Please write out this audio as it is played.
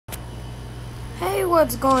Hey,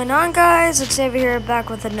 what's going on, guys? It's Xavier here, back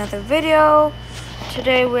with another video.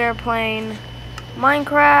 Today we are playing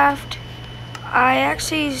Minecraft.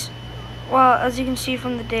 Well, as you can see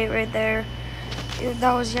from the date right there,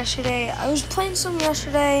 that was yesterday. I was playing some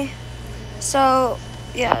yesterday, so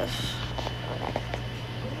yes.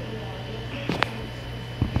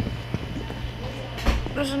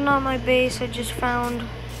 This is not my base. I just found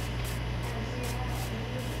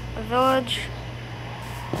a village,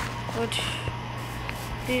 which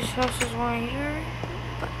these houses weren't here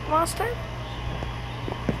last time.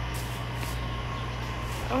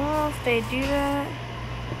 I don't know if they do that.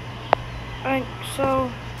 Alright,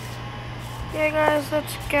 so yeah, guys,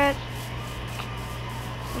 let's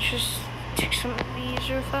just take some of these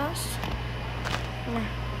real fast. Nah.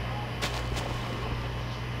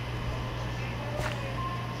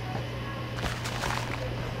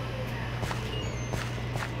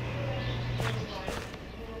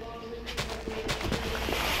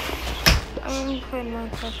 I'm putting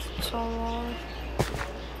Minecraft so long.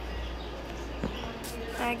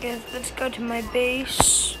 I guess let's go to my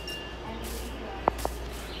base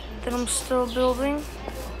that I'm still building.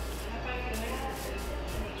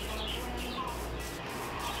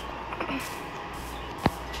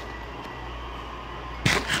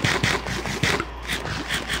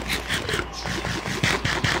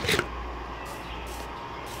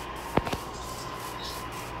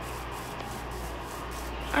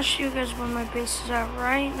 I'll show you guys where my base is at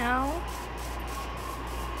right now.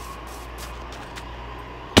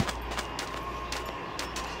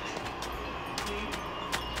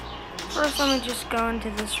 First, let me just go into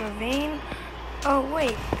this ravine. Oh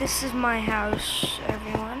wait, this is my house,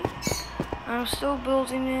 everyone. I'm still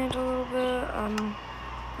building it a little bit.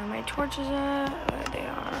 Where my torches at? There they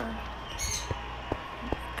are.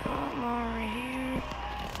 Come on, right here.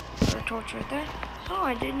 There's a torch right there. Oh,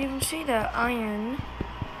 I didn't even see that iron.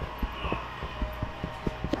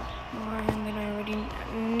 More iron than I already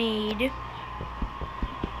need.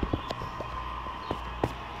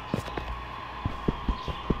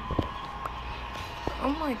 Oh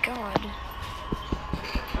my god.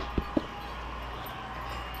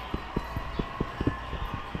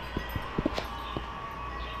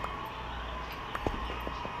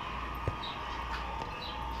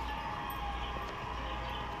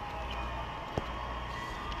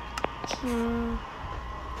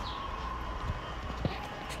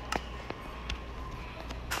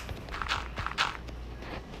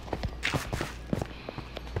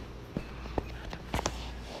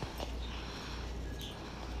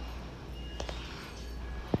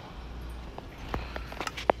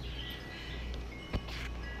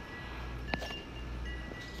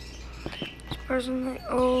 Personally,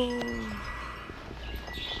 oh.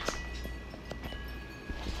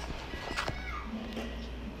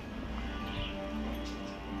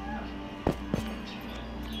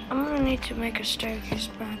 I'm gonna need to make a staircase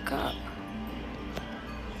back up.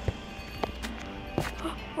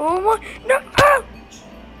 Oh my, no! Ah!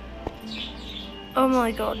 Oh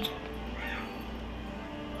my god.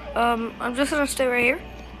 I'm just gonna stay right here.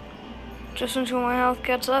 Just until my health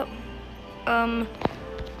gets up.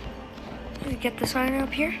 Let me get the sign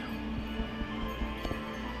up here.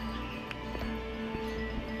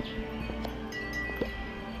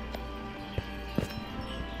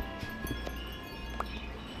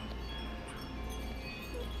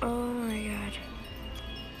 Oh my god.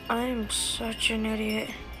 I am such an idiot.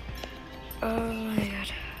 Oh my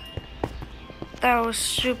god. That was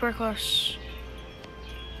super close.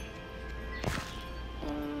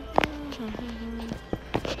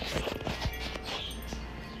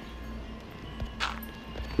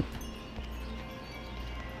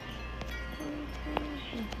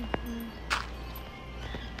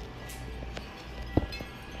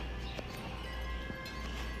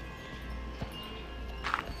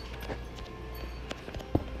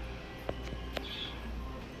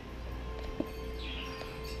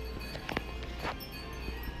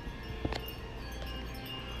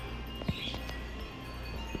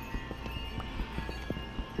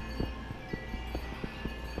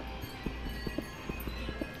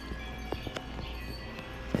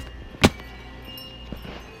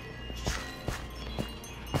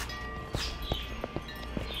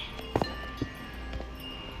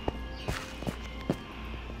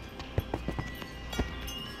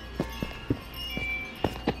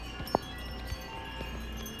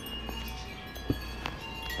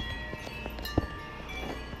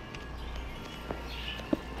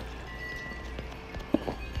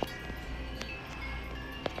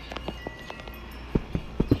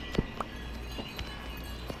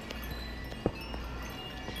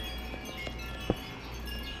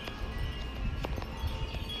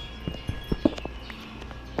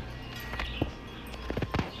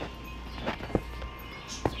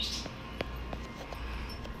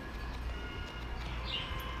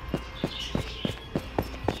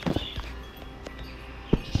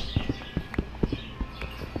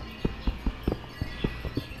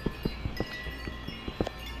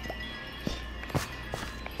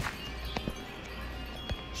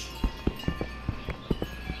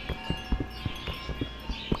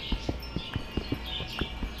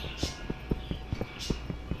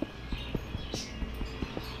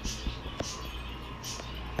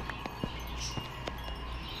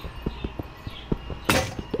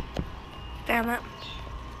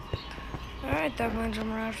 Alright, that means I'm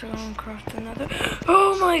gonna have to go and craft another.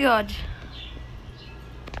 Oh my god!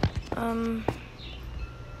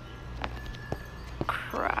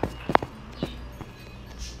 Crap.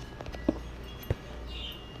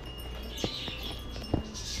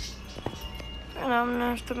 And I'm gonna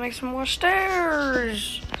have to make some more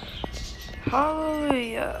stairs.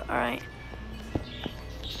 Hallelujah. Alright.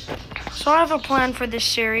 So I have a plan for this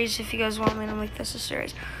series, if you guys want me to make this a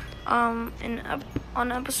series. On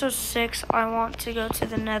episode 6, I want to go to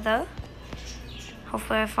the Nether.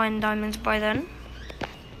 Hopefully I find diamonds by then.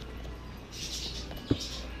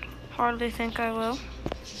 Hardly think I will.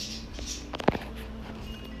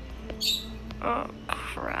 Oh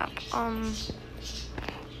crap.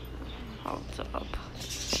 Hold up.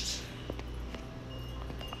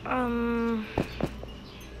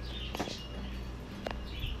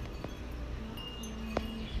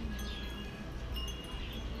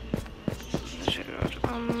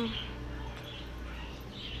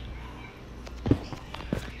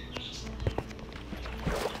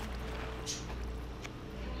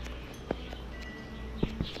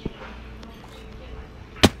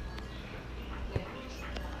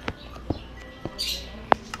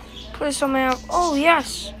 Please tell me oh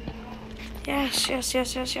yes. Yes. Yes.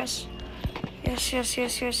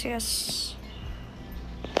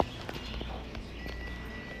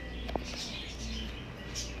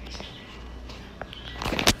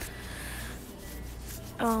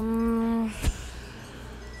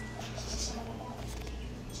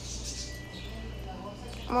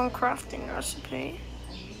 One crafting recipe.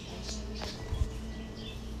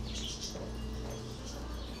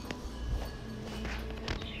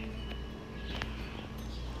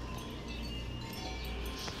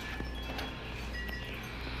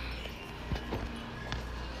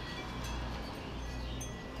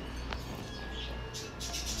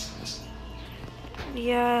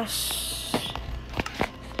 Yes.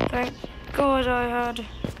 Thank God I had.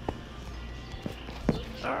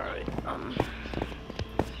 Alright,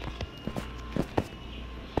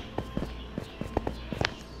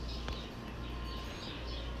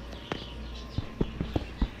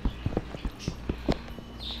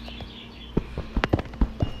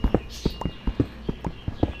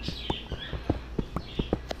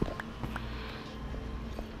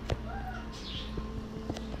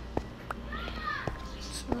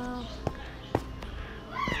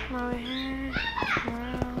 over here,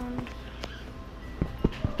 around.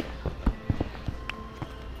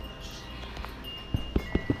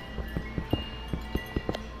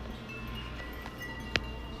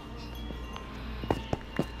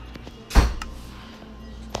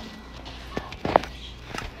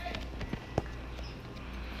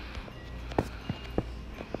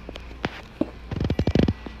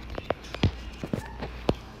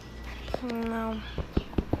 No.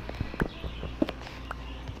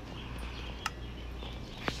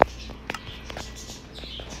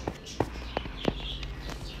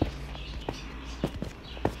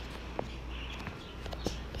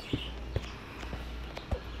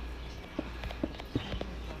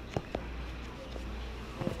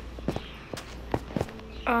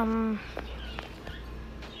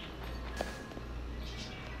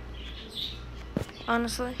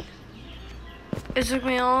 Honestly, it took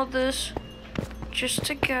me all this just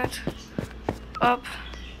to get up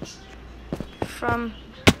from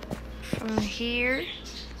here.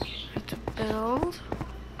 I have to build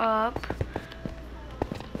up,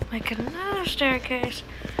 make another staircase,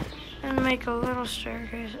 and make a little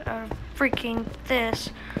staircase out of freaking this,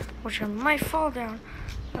 which I might fall down.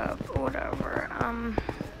 Whatever.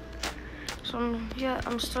 So yeah,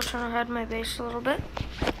 I'm still trying to hide my base a little bit.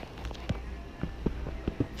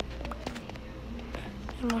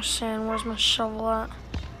 More sand. Where's my shovel at?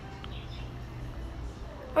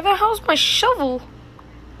 Where the hell's my shovel?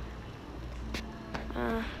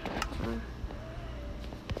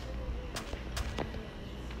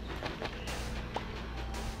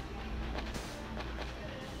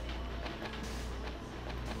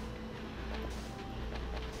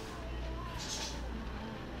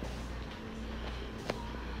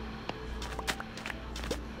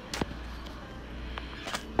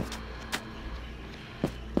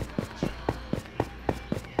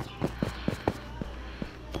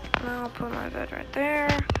 I'll put my bed right there.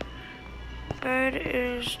 Bed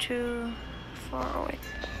is too far away.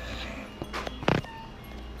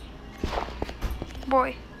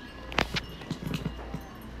 Boy.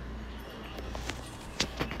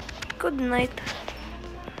 Good night.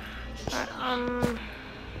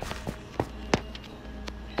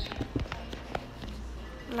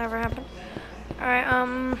 Never happened. Alright,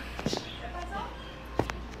 I'm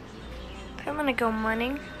gonna go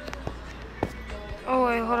mining. Oh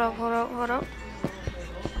wait, hold up, hold up, hold up.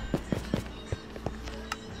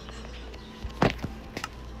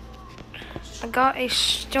 I got a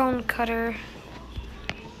stone cutter.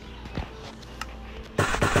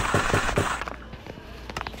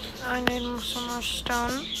 I need some more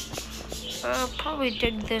stone. Probably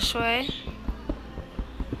dig this way.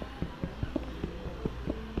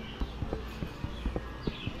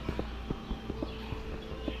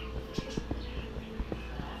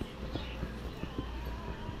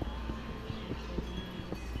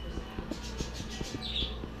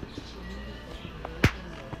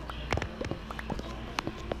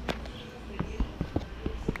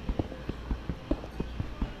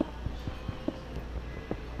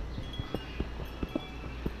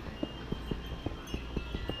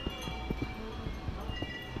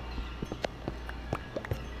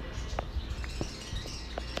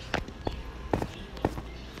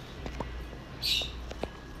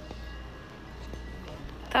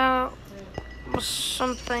 That was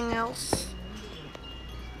something else.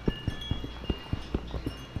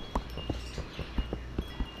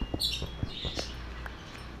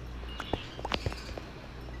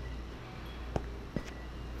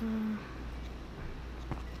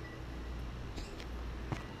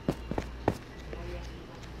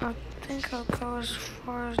 I think I'll go as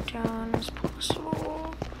far as down as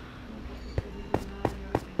possible.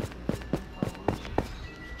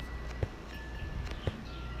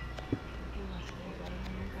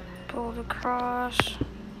 Build across.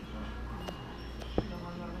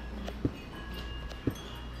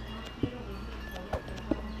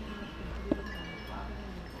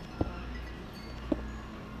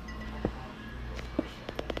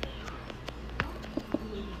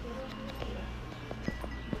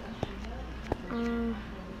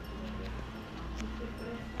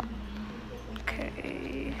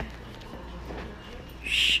 Okay.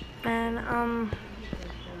 Man,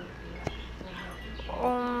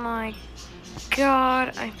 oh my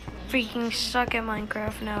god, I freaking suck at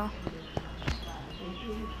Minecraft now.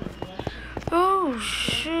 Oh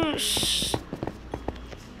shoot.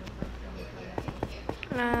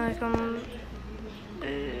 Like okay.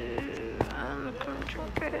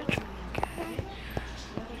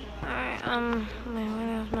 Alright, wait,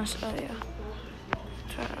 where's my stuff? Yeah.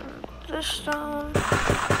 Turn this down.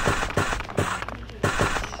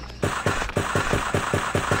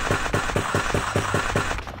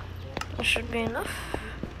 That should be enough.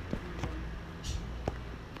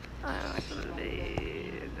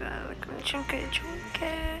 Chunky.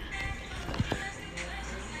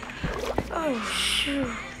 Oh shoot.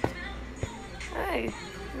 Hey,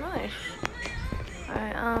 nice.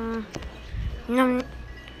 Alright, nom.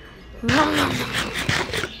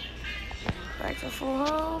 Back to full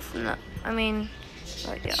health. No, I mean,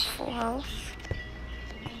 yeah, full health.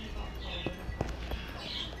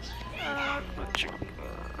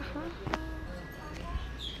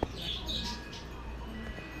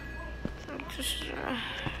 Just,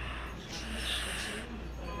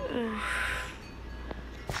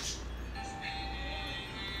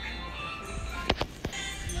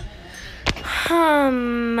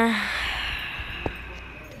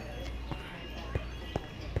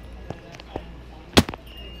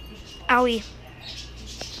 Owie.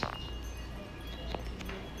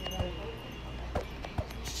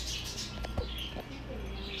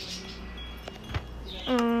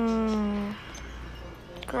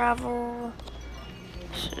 Gravel.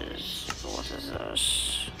 What is this?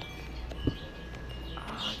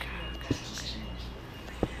 Oh, okay.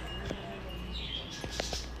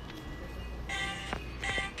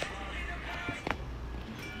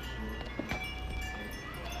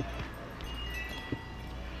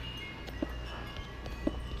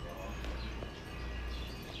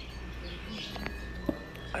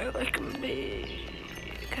 I like them big.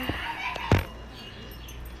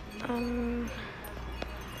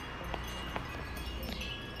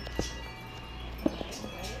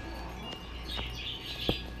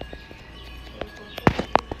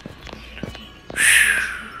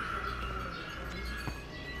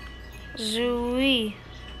 Zooey.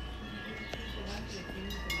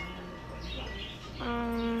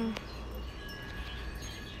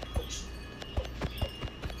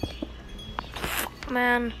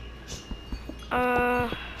 Man.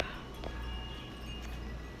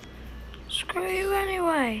 Screw you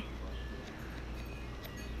anyway.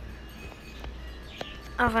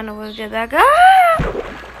 I'll find a way to get that guy.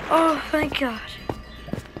 Oh, thank God.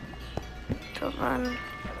 To run.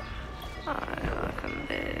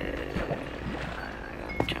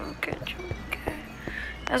 Chunky.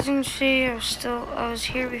 As you can see, I was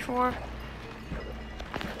here before.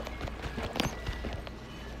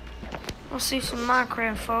 We'll see some Minecraft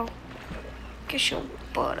info. Get your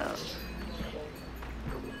butt up.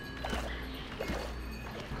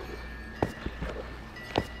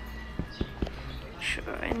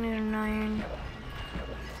 Sure, I need an iron.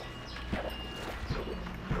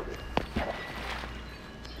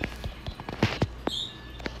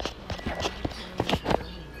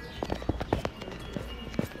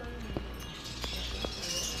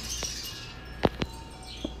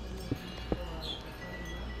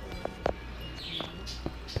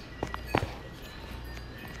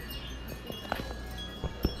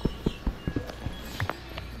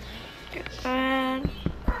 And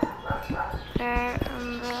there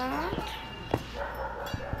and that.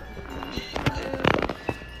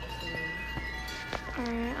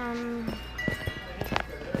 Alright,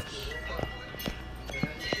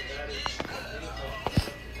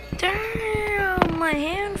 damn, my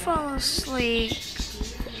hand fell asleep.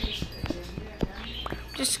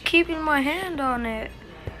 Just keeping my hand on it.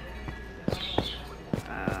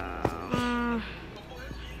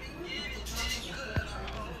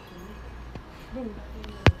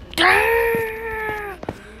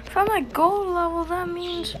 If I'm at gold level, that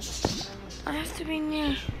means I have to be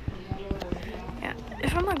near. Yeah,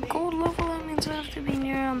 if I'm at gold level, that means I have to be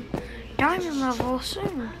near diamond level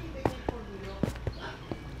soon.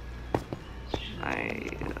 I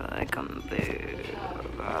like 'em big.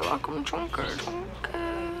 I like 'em chunker.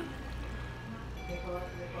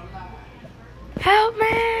 Help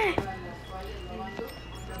me!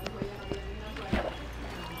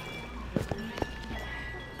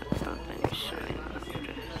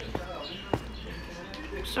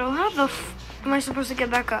 So how the f am I supposed to get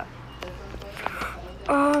back up?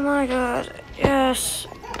 Oh my god, yes.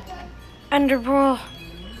 Ender Pearl.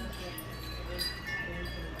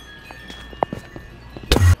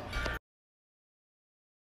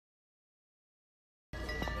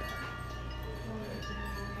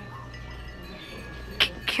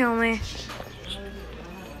 Kill me.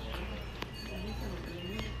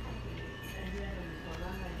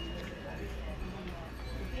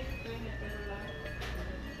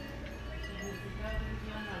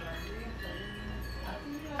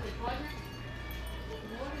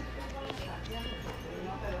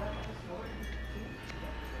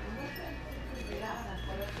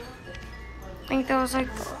 I think that was like,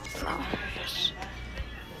 oh, yes.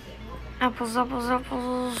 Apples. Oh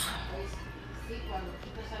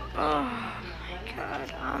my god,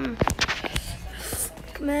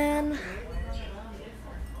 man.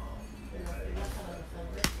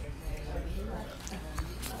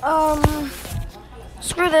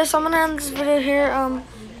 Screw this, I'm gonna end this video here.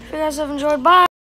 If you guys have enjoyed, bye.